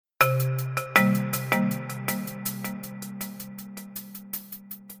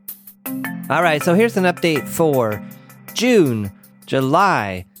All right, so here's an update for June,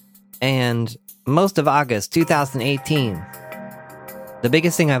 July, and most of August 2018. The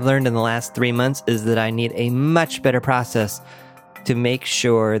biggest thing I've learned in the last 3 months is that I need a much better process to make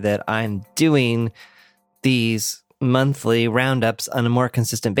sure that I'm doing these monthly roundups on a more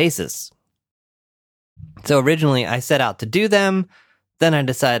consistent basis. So originally I set out to do them, then I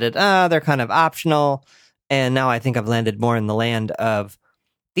decided, they're kind of optional, and now I think I've landed more in the land of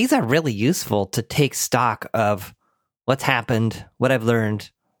these are really useful to take stock of what's happened, what I've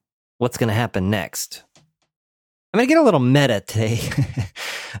learned, what's going to happen next. I'm going to get a little meta today.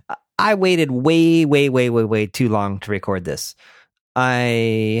 I waited way too long to record this.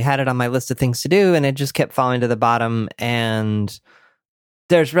 I had it on my list of things to do, and it just kept falling to the bottom, and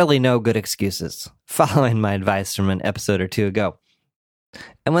there's really no good excuses following my advice from an episode or two ago.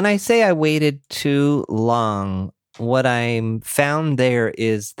 And when I say I waited too long, what I found there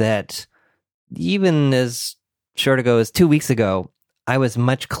is that even as short ago as 2 weeks ago, I was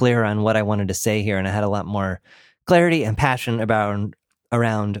much clearer on what I wanted to say here, and I had a lot more clarity and passion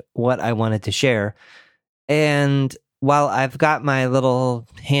around what I wanted to share. And while I've got my little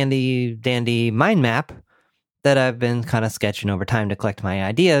handy dandy mind map that I've been kind of sketching over time to collect my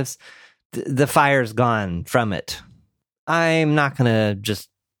ideas, the fire's gone from it. I'm not going to just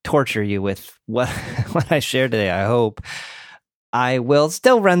torture you with what I shared today, I hope. I will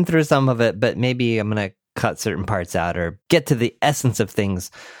still run through some of it, but maybe I'm going to cut certain parts out or get to the essence of things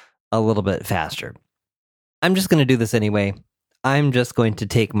a little bit faster. I'm just going to do this anyway. I'm just going to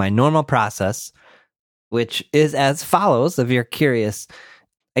take my normal process, which is as follows, if you're curious.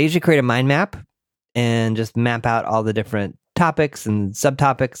 I usually create a mind map and just map out all the different topics and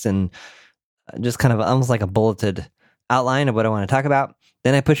subtopics and just kind of almost like a bulleted outline of what I want to talk about.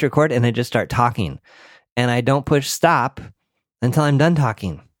 Then I push record and I just start talking. And I don't push stop until I'm done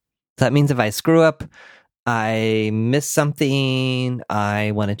talking. So that means if I screw up, I miss something, I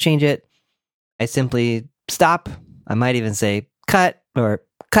want to change it, I simply stop. I might even say cut or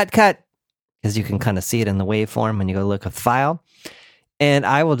cut, because you can kind of see it in the waveform when you go look at the file. And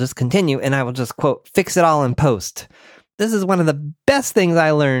I will just continue and I will just, quote, fix it all in post. This is one of the best things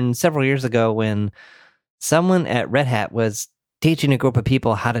I learned several years ago when someone at Red Hat was teaching a group of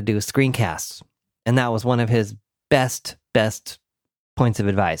people how to do screencasts. And that was one of his best points of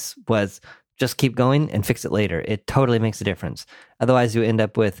advice was just keep going and fix it later. It totally makes a difference. Otherwise, you end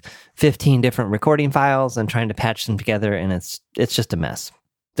up with 15 different recording files and trying to patch them together, and it's just a mess.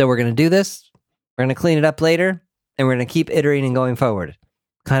 So we're going to do this. We're going to clean it up later, and we're going to keep iterating and going forward.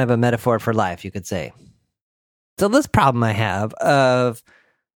 Kind of a metaphor for life, you could say. So this problem I have of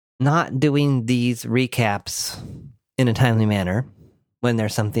not doing these recaps in a timely manner when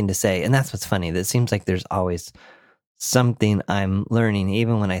there's something to say. And that's what's funny. It seems like there's always something I'm learning,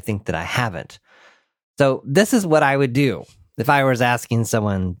 even when I think that I haven't. So this is what I would do if I was asking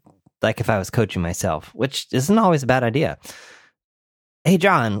someone, like if I was coaching myself, which isn't always a bad idea. Hey,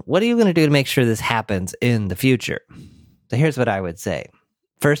 John, what are you going to do to make sure this happens in the future? So here's what I would say.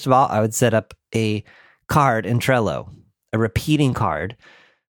 First of all, I would set up a card in Trello, a repeating card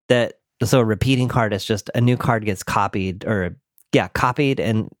so a repeating card is just a new card gets copied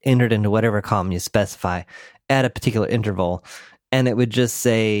and entered into whatever column you specify at a particular interval. And it would just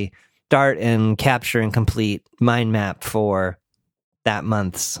say, start and capture and complete mind map for that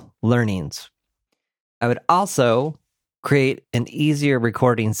month's learnings. I would also create an easier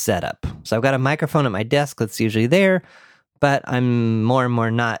recording setup. So I've got a microphone at my desk that's usually there, but I'm more and more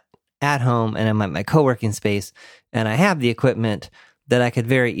not at home and I'm at my co-working space, and I have the equipment that I could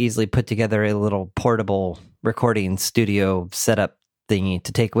very easily put together a little portable recording studio setup thingy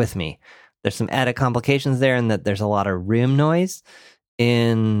to take with me. There's some added complications there in that there's a lot of room noise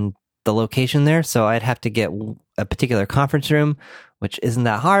in the location there, so I'd have to get a particular conference room, which isn't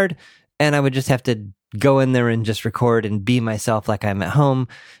that hard, and I would just have to go in there and just record and be myself like I'm at home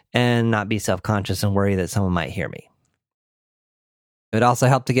and not be self-conscious and worry that someone might hear me. It would also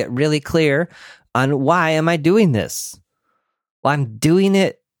help to get really clear on why am I doing this? Well, I'm doing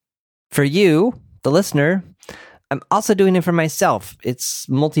it for you, the listener. I'm also doing it for myself. It's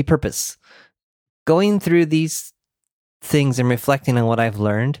multi-purpose. Going through these things and reflecting on what I've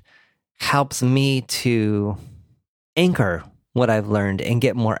learned helps me to anchor what I've learned and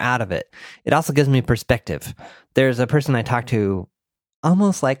get more out of it. It also gives me perspective. There's a person I talk to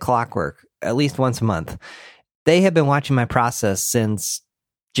almost like clockwork, at least once a month. They have been watching my process since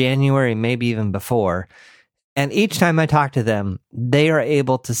January, maybe even before. And each time I talk to them, they are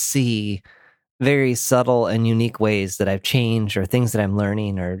able to see very subtle and unique ways that I've changed or things that I'm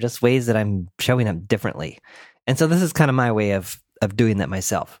learning or just ways that I'm showing up differently. And so this is kind of my way of doing that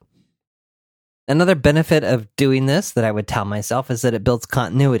myself. Another benefit of doing this that I would tell myself is that it builds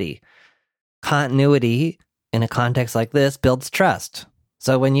continuity. Continuity in a context like this builds trust.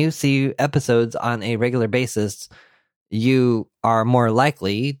 So when you see episodes on a regular basis, you are more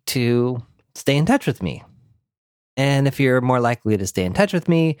likely to stay in touch with me. And if you're more likely to stay in touch with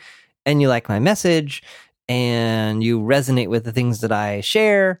me and you like my message and you resonate with the things that I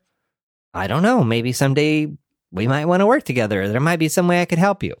share, I don't know, maybe someday we might want to work together. There might be some way I could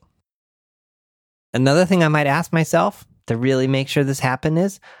help you. Another thing I might ask myself to really make sure this happens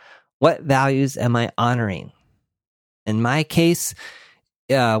is, what values am I honoring? In my case,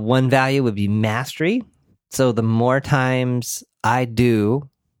 one value would be mastery. So the more times I do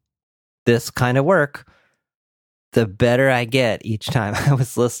this kind of work, the better I get each time. I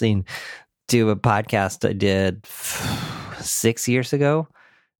was listening to a podcast I did 6 years ago,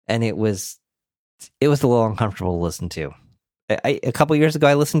 and it was a little uncomfortable to listen to. A couple years ago,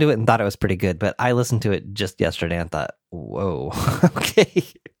 I listened to it and thought it was pretty good, but I listened to it just yesterday and thought, whoa, okay,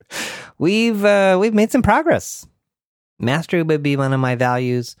 we've made some progress. Mastery would be one of my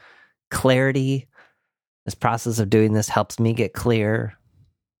values. Clarity. This process of doing this helps me get clear.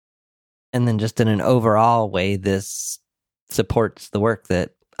 And then just in an overall way, this supports the work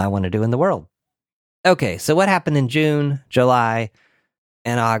that I want to do in the world. Okay, so what happened in June, July,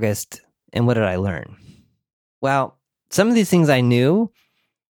 and August, and what did I learn? Well, some of these things I knew,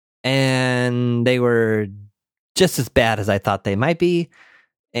 and they were just as bad as I thought they might be.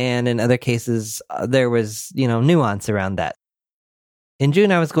 And in other cases, there was, nuance around that. In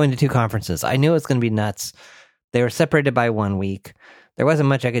June, I was going to 2 conferences. I knew it was going to be nuts. They were separated by 1 week. There wasn't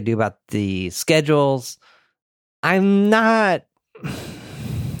much I could do about the schedules. I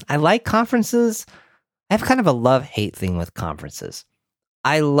like conferences. I have kind of a love-hate thing with conferences.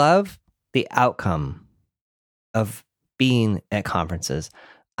 I love the outcome of being at conferences.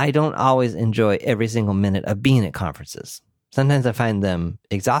 I don't always enjoy every single minute of being at conferences. Sometimes I find them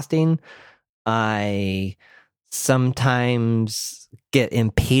exhausting. I sometimes get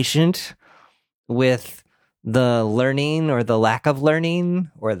impatient with the learning or the lack of learning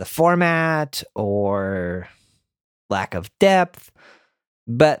or the format or lack of depth.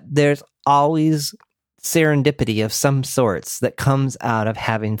 But there's always serendipity of some sorts that comes out of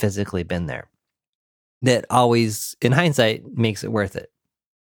having physically been there. That always, in hindsight, makes it worth it.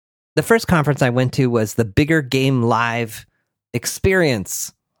 The first conference I went to was the Bigger Game Live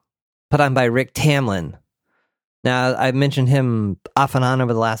experience put on by Rick Tamlin. Now, I mentioned him off and on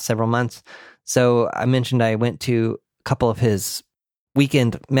over the last several months. So I mentioned I went to a couple of his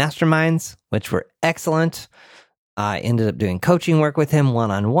weekend masterminds, which were excellent. I ended up doing coaching work with him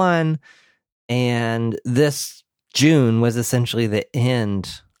one-on-one. And this June was essentially the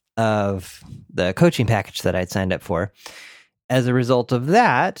end of the coaching package that I'd signed up for. As a result of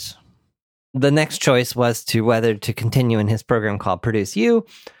that, the next choice was to whether to continue in his program called Produce You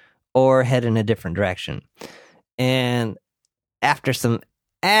or head in a different direction. And after some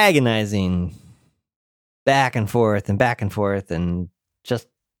agonizing back and forth and just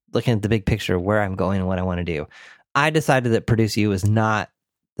looking at the big picture of where I'm going and what I want to do, I decided that Produce You was not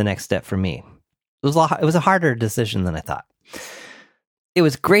the next step for me. It was a harder decision than I thought. It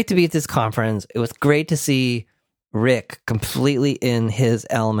was great to be at this conference. It was great to see Rick completely in his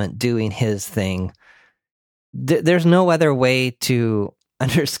element, doing his thing. There's no other way to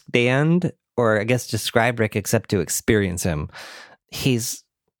understand or I guess describe Rick except to experience him. He's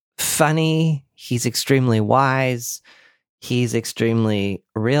funny. He's extremely wise. He's extremely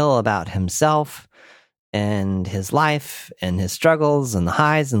real about himself and his life and his struggles and the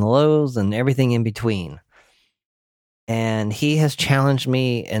highs and the lows and everything in between. And he has challenged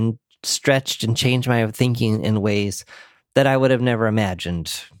me and stretched and changed my thinking in ways that I would have never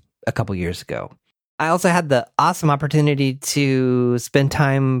imagined a couple years ago. I also had the awesome opportunity to spend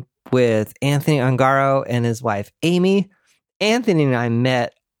time with Anthony Ungaro and his wife, Amy. Anthony and I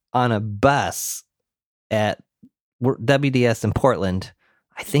met on a bus at WDS in Portland.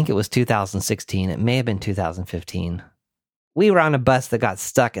 I think it was 2016. It may have been 2015. We were on a bus that got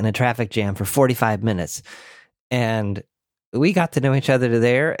stuck in a traffic jam for 45 minutes. And we got to know each other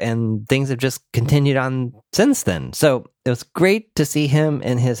there, and things have just continued on since then. So it was great to see him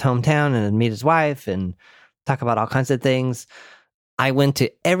in his hometown and meet his wife and talk about all kinds of things. I went to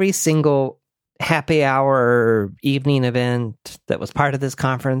every single happy hour evening event that was part of this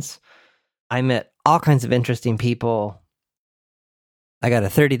conference. I met all kinds of interesting people. I got a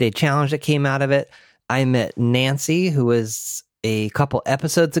 30-day challenge that came out of it. I met Nancy, who was a couple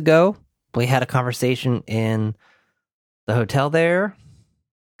episodes ago. We had a conversation in the hotel there,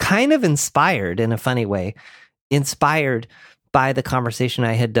 kind of inspired in a funny way, inspired by the conversation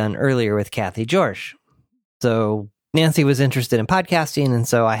I had done earlier with Kathy George. So Nancy was interested in podcasting, and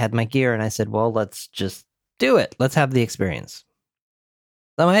so I had my gear, and I said, well, let's just do it. Let's have the experience.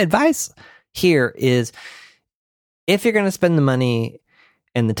 So my advice here is, if you're going to spend the money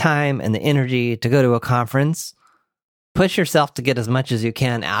and the time and the energy to go to a conference, push yourself to get as much as you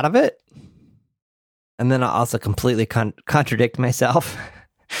can out of it. And then I'll also completely contradict myself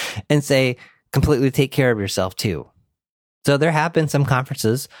and say, completely take care of yourself too. So there have been some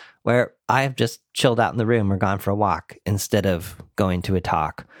conferences where I've just chilled out in the room or gone for a walk instead of going to a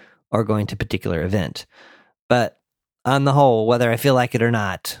talk or going to a particular event. But on the whole, whether I feel like it or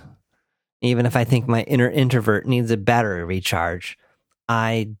not, even if I think my inner introvert needs a battery recharge,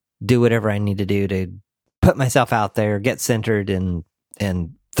 I do whatever I need to do to put myself out there, get centered, and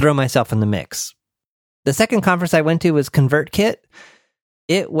throw myself in the mix. The second conference I went to was ConvertKit.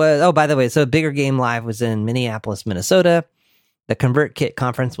 It was, oh, by the way, so Bigger Game Live was in Minneapolis, Minnesota. The ConvertKit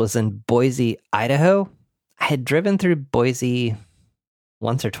conference was in Boise, Idaho. I had driven through Boise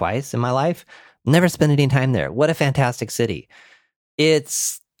once or twice in my life. Never spent any time there. What a fantastic city.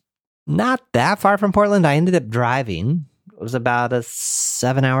 It's not that far from Portland. I ended up driving. It was about a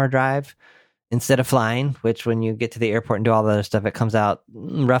 7-hour drive instead of flying, which when you get to the airport and do all the other stuff, it comes out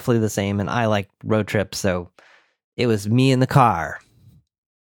roughly the same. And I like road trips, so it was me in the car.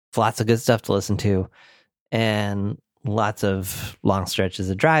 Lots of good stuff to listen to, and lots of long stretches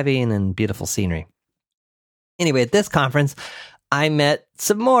of driving and beautiful scenery. Anyway, at this conference, I met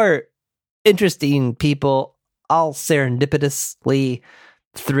some more interesting people, all serendipitously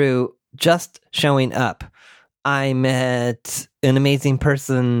through just showing up. I met an amazing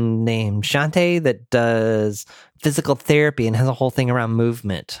person named Shante that does physical therapy and has a whole thing around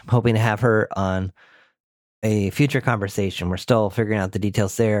movement. I'm hoping to have her on a future conversation. We're still figuring out the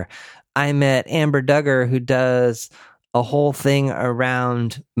details there. I met Amber Duggar, who does a whole thing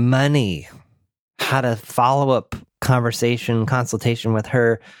around money, had a follow-up consultation with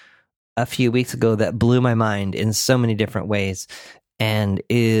her a few weeks ago that blew my mind in so many different ways, and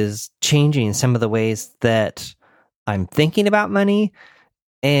is changing some of the ways that I'm thinking about money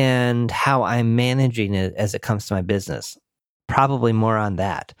and how I'm managing it as it comes to my business. Probably more on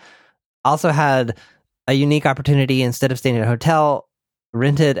that. Also had a unique opportunity, instead of staying at a hotel,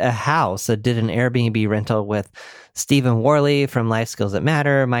 rented a house. I did an Airbnb rental with Stephen Worley from Life Skills That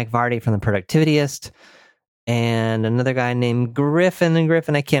Matter, Mike Vardy from The Productivityist, and another guy named Griffin,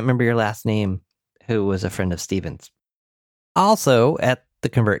 I can't remember your last name, who was a friend of Stephen's. Also, at the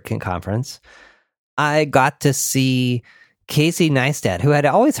ConvertKit conference, I got to see Casey Neistat, who I'd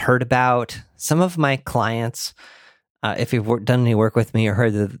always heard about. Some of my clients, if you've done any work with me or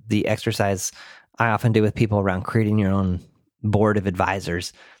heard the exercise I often do with people around creating your own board of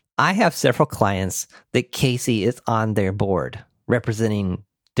advisors, I have several clients that Casey is on their board, representing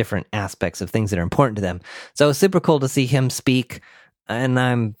different aspects of things that are important to them. So it was super cool to see him speak, and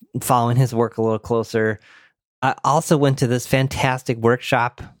I'm following his work a little closer. I also went to this fantastic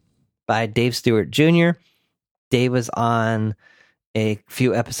workshop by Dave Stewart Jr. Dave was on a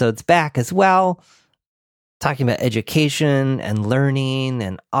few episodes back as well, talking about education and learning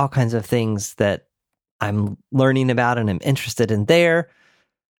and all kinds of things that I'm learning about and I'm interested in there.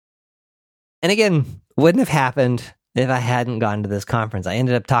 And again, wouldn't have happened if I hadn't gone to this conference. I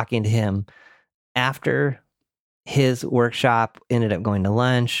ended up talking to him after his workshop, ended up going to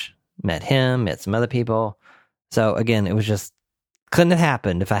lunch, met him, met some other people. So again, it was just, couldn't have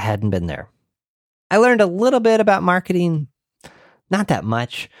happened if I hadn't been there. I learned a little bit about marketing, not that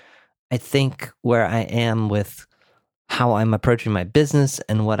much. I think where I am with how I'm approaching my business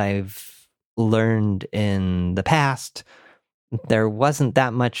and what I've learned in the past, there wasn't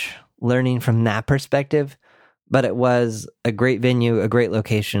that much learning from that perspective, but it was a great venue, a great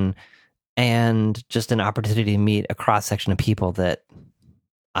location, and just an opportunity to meet a cross-section of people that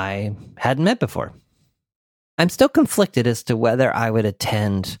I hadn't met before. I'm still conflicted as to whether I would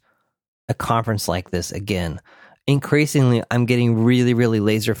attend a conference like this again. Increasingly, I'm getting really, really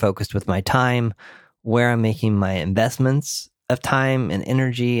laser focused with my time, where I'm making my investments of time and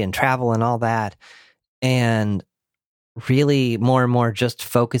energy and travel and all that. And really more and more just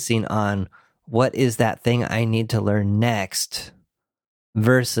focusing on what is that thing I need to learn next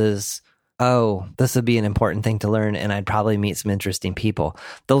versus, oh, this would be an important thing to learn and I'd probably meet some interesting people.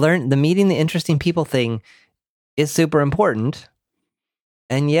 The meeting the interesting people thing is super important.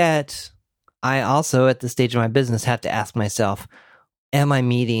 And yet I also, at this stage of my business, have to ask myself, am I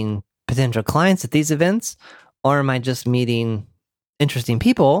meeting potential clients at these events, or am I just meeting interesting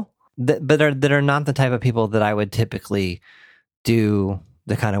people that are not the type of people that I would typically do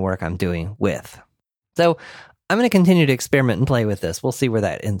the kind of work I'm doing with? So I'm going to continue to experiment and play with this. We'll see where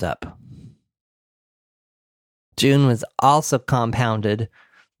that ends up. June was also compounded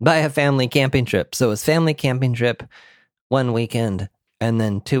by a family camping trip. So it was family camping trip, one weekend, and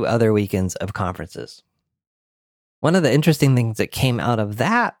then 2 other weekends of conferences. One of the interesting things that came out of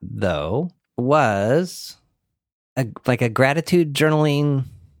that, though, was a gratitude journaling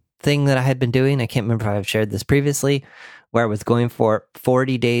thing that I had been doing. I can't remember if I've shared this previously, where I was going for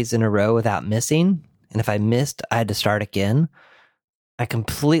 40 days in a row without missing. And if I missed, I had to start again. I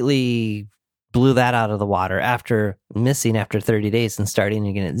completely blew that out of the water after missing after 30 days and starting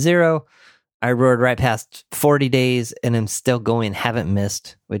again at 0. I roared right past 40 days and I'm still going, haven't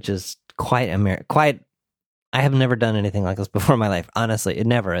missed, which is quite. I have never done anything like this before in my life. Honestly,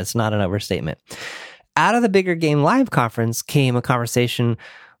 it's not an overstatement. Out of the Bigger Game Live conference came a conversation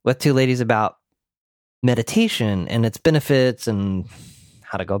with 2 ladies about meditation and its benefits and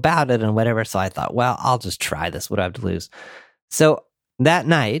how to go about it and whatever. So I thought, well, I'll just try this. What do I have to lose? So that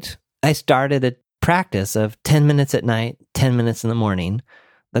night, I started a practice of 10 minutes at night, 10 minutes in the morning.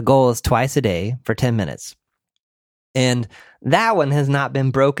 The goal is twice a day for 10 minutes. And that one has not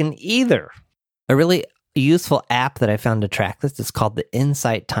been broken either. A really useful app that I found to track this is called the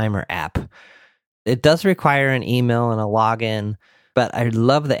Insight Timer app. It does require an email and a login, but I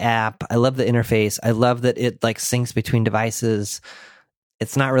love the app. I love the interface. I love that it syncs between devices.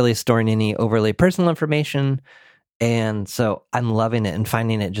 It's not really storing any overly personal information. And so I'm loving it and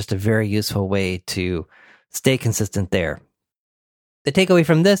finding it just a very useful way to stay consistent there. The takeaway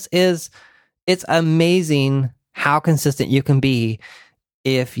from this is it's amazing how consistent you can be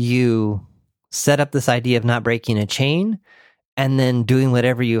if you set up this idea of not breaking a chain and then doing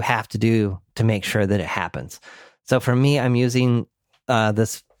whatever you have to do to make sure that it happens. So for me, I'm using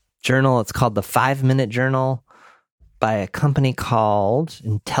this journal. It's called the 5-Minute Journal by a company called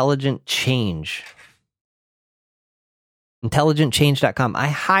Intelligent Change. IntelligentChange.com. I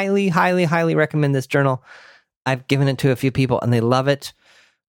highly, highly, highly recommend this journal. I've given it to a few people and they love it.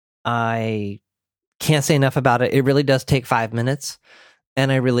 I can't say enough about it. It really does take 5 minutes.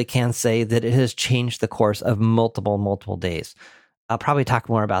 And I really can say that it has changed the course of multiple days. I'll probably talk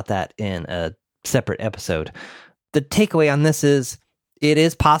more about that in a separate episode. The takeaway on this is it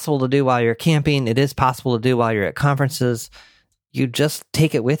is possible to do while you're camping. It is possible to do while you're at conferences. You just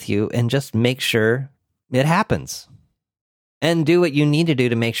take it with you and just make sure it happens. And do what you need to do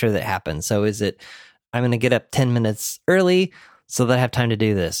to make sure that happens. So is it, I'm going to get up 10 minutes early so that I have time to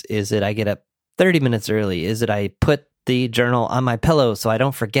do this? Is it I get up 30 minutes early? Is it I put the journal on my pillow so I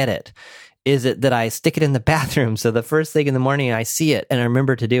don't forget it? Is it that I stick it in the bathroom so the first thing in the morning I see it and I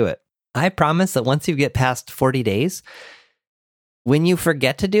remember to do it? I promise that once you get past 40 days, when you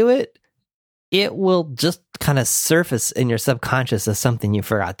forget to do it, it will just kind of surface in your subconscious as something you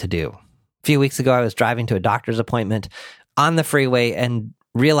forgot to do. A few weeks ago, I was driving to a doctor's appointment on the freeway and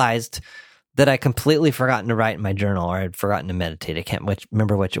realized that I completely forgotten to write in my journal, or I'd forgotten to meditate. I can't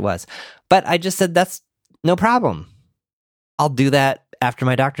remember which it was. But I just said, that's no problem. I'll do that after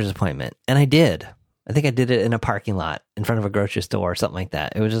my doctor's appointment. And I did. I think I did it in a parking lot in front of a grocery store or something like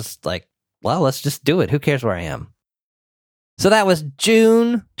that. It was just like, well, let's just do it. Who cares where I am? So that was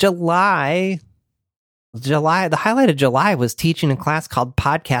June. July. The highlight of July was teaching a class called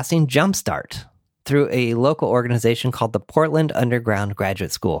Podcasting Jumpstart through a local organization called the Portland Underground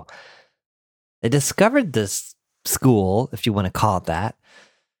Graduate School. I discovered this school, if you want to call it that,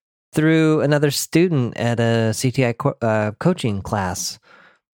 through another student at a CTI coaching class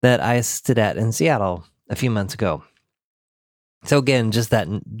that I assisted at in Seattle a few months ago. So again, just that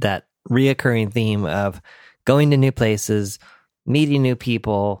reoccurring theme of going to new places, meeting new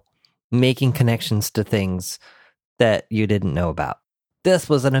people, making connections to things that you didn't know about. This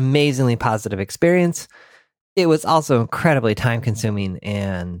was an amazingly positive experience. It was also incredibly time-consuming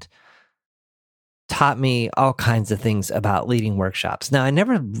and taught me all kinds of things about leading workshops. Now, I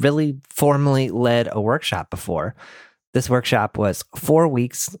never really formally led a workshop before. This workshop was 4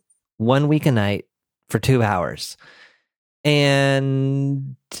 weeks, 1 week a night for 2 hours.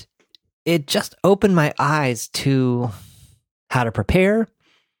 And it just opened my eyes to how to prepare,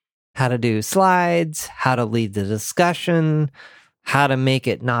 how to do slides, how to lead the discussion, how to make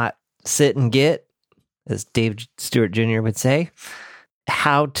it not sit and get, as Dave Stewart Jr. would say,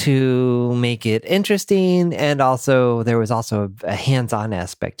 how to make it interesting. And also, there was also a hands-on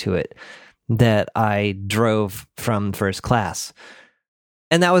aspect to it that I drove from first class.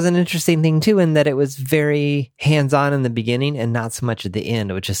 And that was an interesting thing too, in that it was very hands-on in the beginning and not so much at the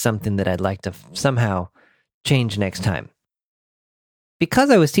end, which is something that I'd like to somehow change next time.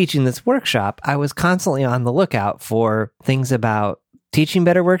 Because I was teaching this workshop, I was constantly on the lookout for things about teaching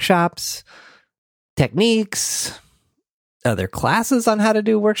better workshops, techniques, other classes on how to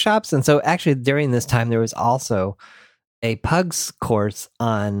do workshops. And so actually during this time, there was also a PUGS course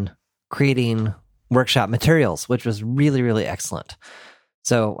on creating workshop materials, which was really, really excellent.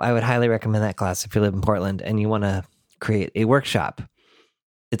 So I would highly recommend that class if you live in Portland and you want to create a workshop.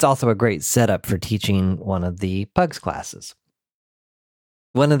 It's also a great setup for teaching one of the PUGS classes.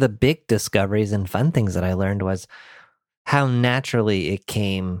 One of the big discoveries and fun things that I learned was how naturally it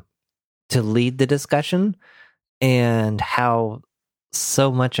came to lead the discussion and how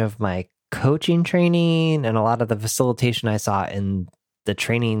so much of my coaching training and a lot of the facilitation I saw in the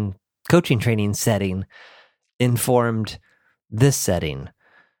coaching training setting informed this setting,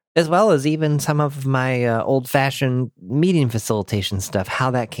 as well as even some of my old-fashioned meeting facilitation stuff,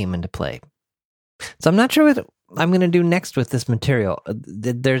 how that came into play. So I'm not sure what I'm going to do next with this material.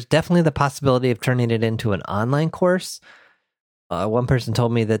 There's definitely the possibility of turning it into an online course. One person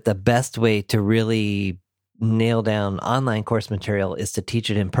told me that the best way to really nail down online course material is to teach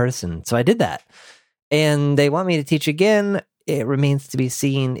it in person. So I did that. And they want me to teach again. It remains to be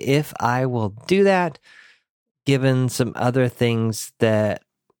seen if I will do that, given some other things that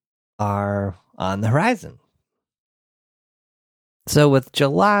are on the horizon. So with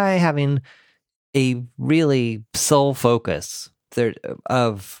July having a really sole focus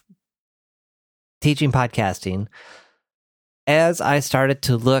of teaching podcasting, as I started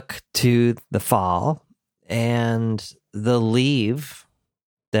to look to the fall and the leave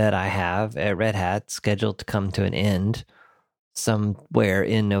that I have at Red Hat scheduled to come to an end somewhere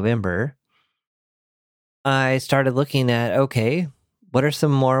in November, I started looking at, okay, what are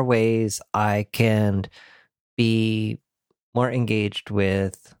some more ways I can be more engaged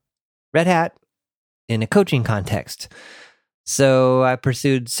with Red Hat in a coaching context? So I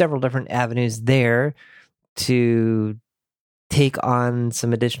pursued several different avenues there to take on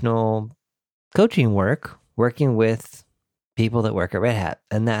some additional coaching work, working with people that work at Red Hat.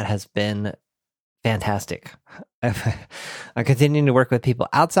 And that has been fantastic. I'm continuing to work with people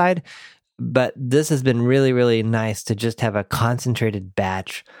outside, but this has been really, really nice to just have a concentrated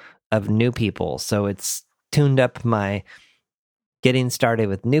batch of new people. So it's tuned up my getting started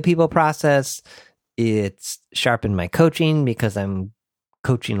with new people process. It's sharpened my coaching because I'm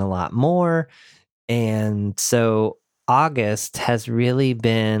coaching a lot more. And so August has really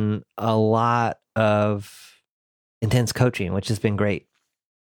been a lot of intense coaching, which has been great.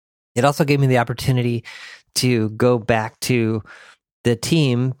 It also gave me the opportunity to go back to the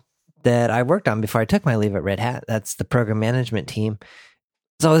team that I worked on before I took my leave at Red Hat. That's the program management team.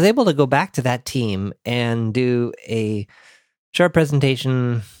 So I was able to go back to that team and do a short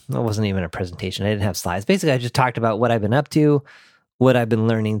presentation. It wasn't even a presentation. I didn't have slides. Basically, I just talked about what I've been up to, what I've been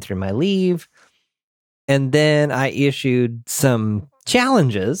learning through my leave. And then I issued some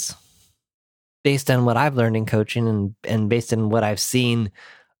challenges based on what I've learned in coaching and based on what I've seen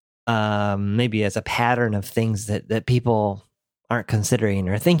maybe as a pattern of things that people aren't considering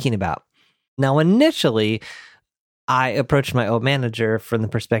or thinking about. Now, initially, I approached my old manager from the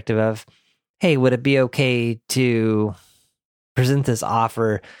perspective of, hey, would it be okay to present this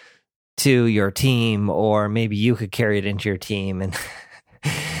offer to your team, or maybe you could carry it into your team? And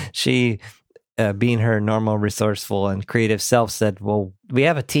she, being her normal resourceful and creative self, said, well, we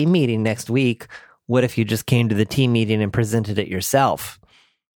have a team meeting next week. What if you just came to the team meeting and presented it yourself?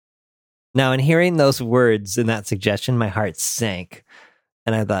 Now, in hearing those words and that suggestion, my heart sank.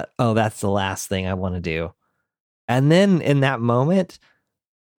 And I thought, oh, that's the last thing I want to do. And then in that moment,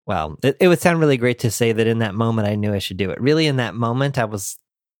 well, it would sound really great to say that in that moment, I knew I should do it. Really, in that moment,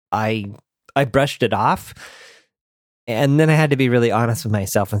 I brushed it off. And then I had to be really honest with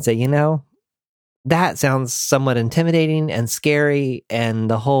myself and say, that sounds somewhat intimidating and scary, and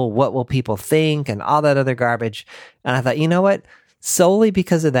the whole what will people think and all that other garbage. And I thought, you know what? Solely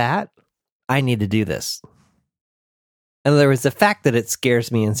because of that, I need to do this. In other words, the fact that it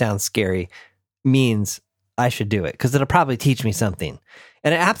scares me and sounds scary means I should do it because it'll probably teach me something.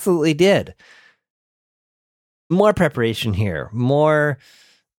 And it absolutely did. More preparation here, more,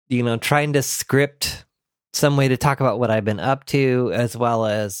 trying to script some way to talk about what I've been up to, as well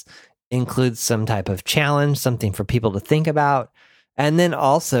as include some type of challenge, something for people to think about. And then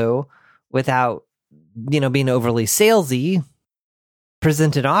also, without, being overly salesy,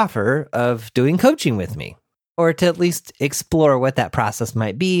 present an offer of doing coaching with me, or to at least explore what that process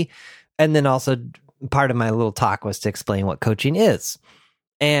might be. And then also part of my little talk was to explain what coaching is.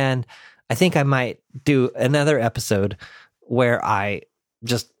 And I think I might do another episode where I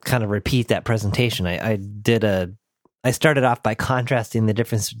just kind of repeat that presentation. I started off by contrasting the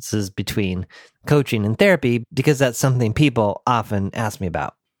differences between coaching and therapy because that's something people often ask me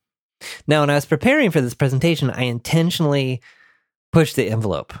about. Now, when I was preparing for this presentation, I intentionally pushed the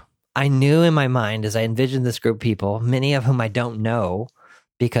envelope. I knew in my mind, as I envisioned this group of people, many of whom I don't know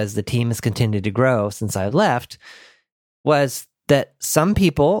because the team has continued to grow since I left, was that some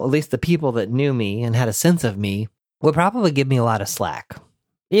people, at least the people that knew me and had a sense of me, would probably give me a lot of slack.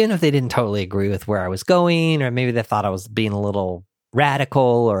 Even if they didn't totally agree with where I was going, or maybe they thought I was being a little radical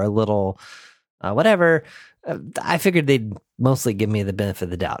or a little whatever, I figured they'd mostly give me the benefit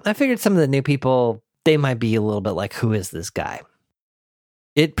of the doubt. I figured some of the new people, they might be a little bit like, who is this guy?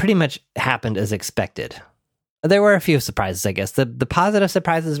 It pretty much happened as expected. There were a few surprises, I guess. The positive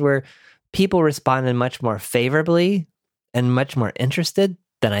surprises were people responded much more favorably and much more interested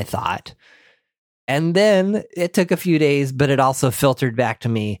than I thought. And then it took a few days, but it also filtered back to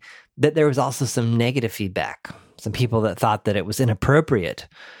me that there was also some negative feedback. Some people that thought that it was inappropriate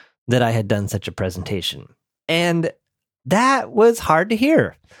that I had done such a presentation. And that was hard to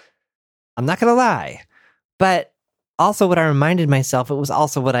hear. I'm not going to lie. But also what I reminded myself, it was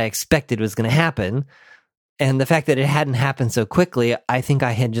also what I expected was going to happen. And the fact that it hadn't happened so quickly, I think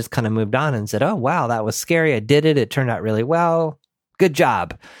I had just kind of moved on and said, oh, wow, that was scary. I did it. It turned out really well. Good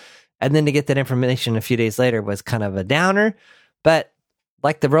job. And then to get that information a few days later was kind of a downer. But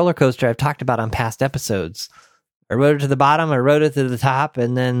like the roller coaster I've talked about on past episodes, I rode it to the bottom, I rode it to the top,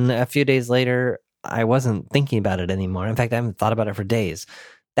 and then a few days later, I wasn't thinking about it anymore. In fact, I haven't thought about it for days.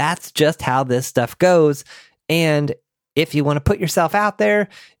 That's just how this stuff goes. And if you want to put yourself out there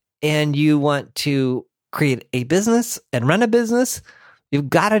and you want to create a business and run a business, you've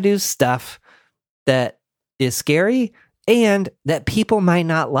got to do stuff that is scary and that people might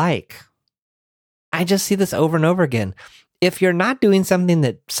not like. I just see this over and over again. If you're not doing something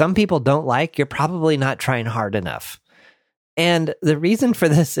that some people don't like, you're probably not trying hard enough. And the reason for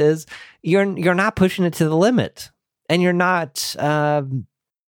this is you're not pushing it to the limit. And you're not, I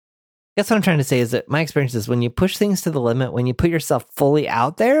guess what I'm trying to say is that my experience is when you push things to the limit, when you put yourself fully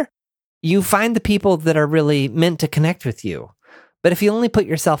out there, you find the people that are really meant to connect with you. But if you only put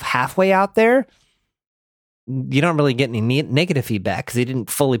yourself halfway out there, you don't really get any negative feedback because you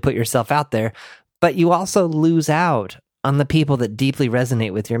didn't fully put yourself out there. But you also lose out on the people that deeply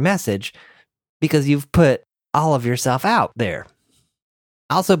resonate with your message because you've put all of yourself out there.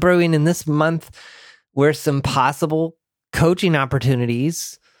 Also brewing in this month were some possible coaching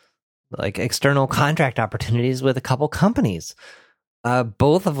opportunities, like external contract opportunities with a couple companies,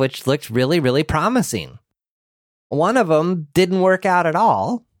 both of which looked really, really promising. One of them didn't work out at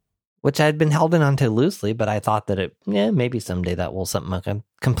all, which I'd been holding on to loosely, but I thought that maybe someday that will something. I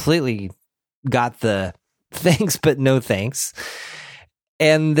completely got the thanks, but no thanks.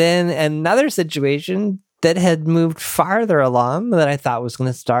 And then another situation that had moved farther along that I thought was going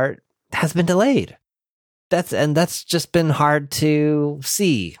to start has been delayed. That's just been hard to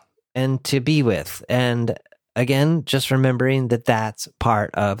see and to be with. And again, just remembering that that's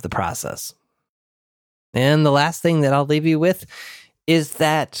part of the process. And the last thing that I'll leave you with is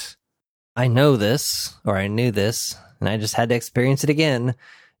that I know this, or I knew this, and I just had to experience it again.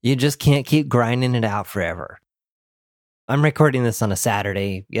 You just can't keep grinding it out forever. I'm recording this on a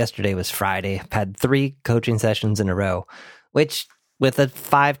Saturday. Yesterday was Friday. I've had 3 coaching sessions in a row, which with a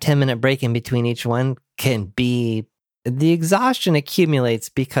 5-10 minute break in between each one can be, the exhaustion accumulates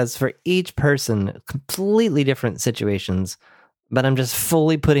because for each person, completely different situations, but I'm just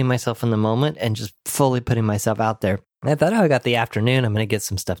fully putting myself in the moment and just fully putting myself out there. And I thought, I got the afternoon. I'm going to get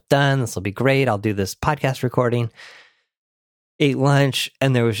some stuff done. This will be great. I'll do this podcast recording. Ate lunch,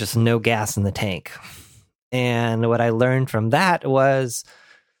 and there was just no gas in the tank. And what I learned from that was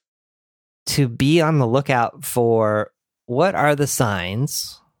to be on the lookout for what are the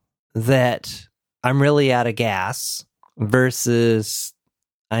signs that I'm really out of gas versus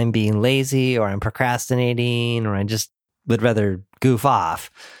I'm being lazy or I'm procrastinating or I just would rather goof off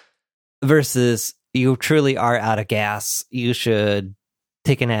versus you truly are out of gas. You should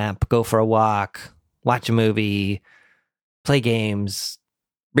take a nap, go for a walk, watch a movie, play games,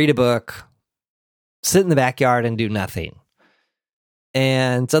 read a book, sit in the backyard and do nothing.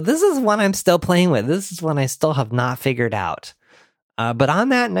 And so this is one I'm still playing with. This is one I still have not figured out. But on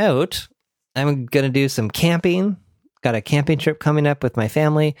that note, I'm going to do some camping. Got a camping trip coming up with my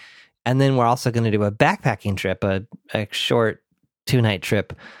family. And then we're also going to do a backpacking trip, a short 2-night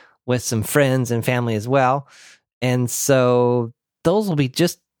trip with some friends and family as well. And so those will be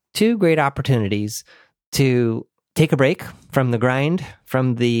just 2 great opportunities to take a break from the grind,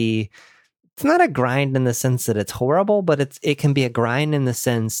 it's not a grind in the sense that it's horrible, but it can be a grind in the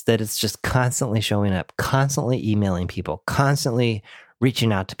sense that it's just constantly showing up, constantly emailing people, constantly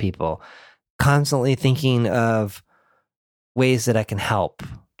reaching out to people, constantly thinking of ways that I can help,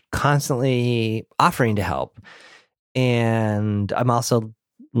 constantly offering to help. And I'm also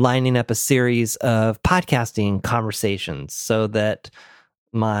lining up a series of podcasting conversations so that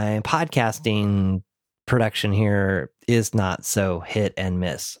my podcasting production here is not so hit and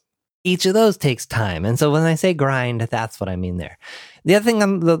miss. Each of those takes time. And so when I say grind, that's what I mean there. The other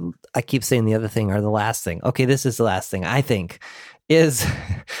thing, I keep saying the other thing or the last thing. Okay, this is the last thing, I think, is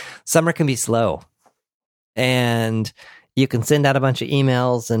summer can be slow. And you can send out a bunch of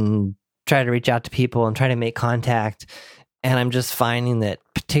emails and try to reach out to people and try to make contact. And I'm just finding that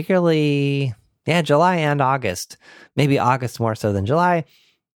particularly, July and August, maybe August more so than July,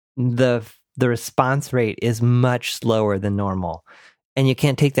 the response rate is much slower than normal. And you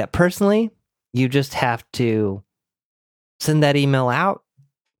can't take that personally. You just have to send that email out,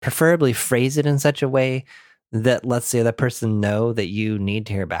 preferably phrase it in such a way that lets the other person know that you need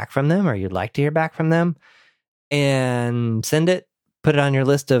to hear back from them or you'd like to hear back from them, and send it, put it on your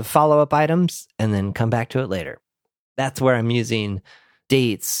list of follow-up items, and then come back to it later. That's where I'm using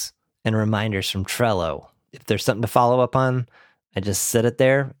dates and reminders from Trello. If there's something to follow up on, I just set it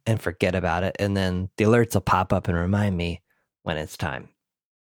there and forget about it, and then the alerts will pop up and remind me when it's time.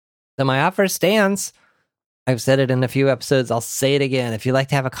 So my offer stands. I've said it in a few episodes. I'll say it again. If you'd like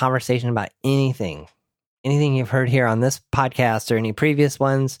to have a conversation about anything you've heard here on this podcast or any previous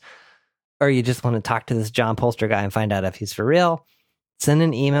ones, or you just want to talk to this John Polster guy and find out if he's for real, send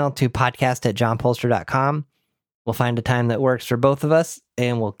an email to podcast@johnpolster.com. We'll find a time that works for both of us,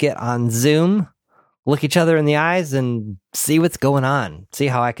 and we'll get on Zoom, look each other in the eyes, and see what's going on. See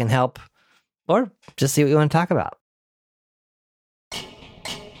how I can help, or just see what you want to talk about.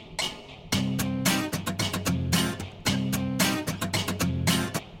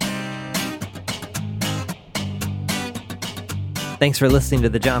 Thanks for listening to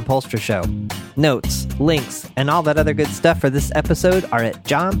The John Polster Show. Notes, links, and all that other good stuff for this episode are at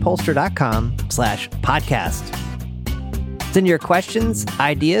johnpolster.com/podcast. Send your questions,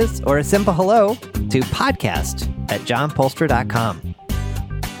 ideas, or a simple hello to podcast@johnpolster.com.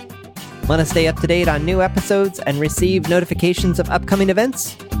 Want to stay up to date on new episodes and receive notifications of upcoming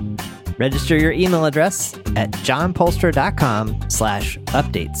events? Register your email address at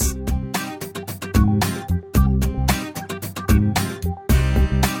johnpolster.com/updates.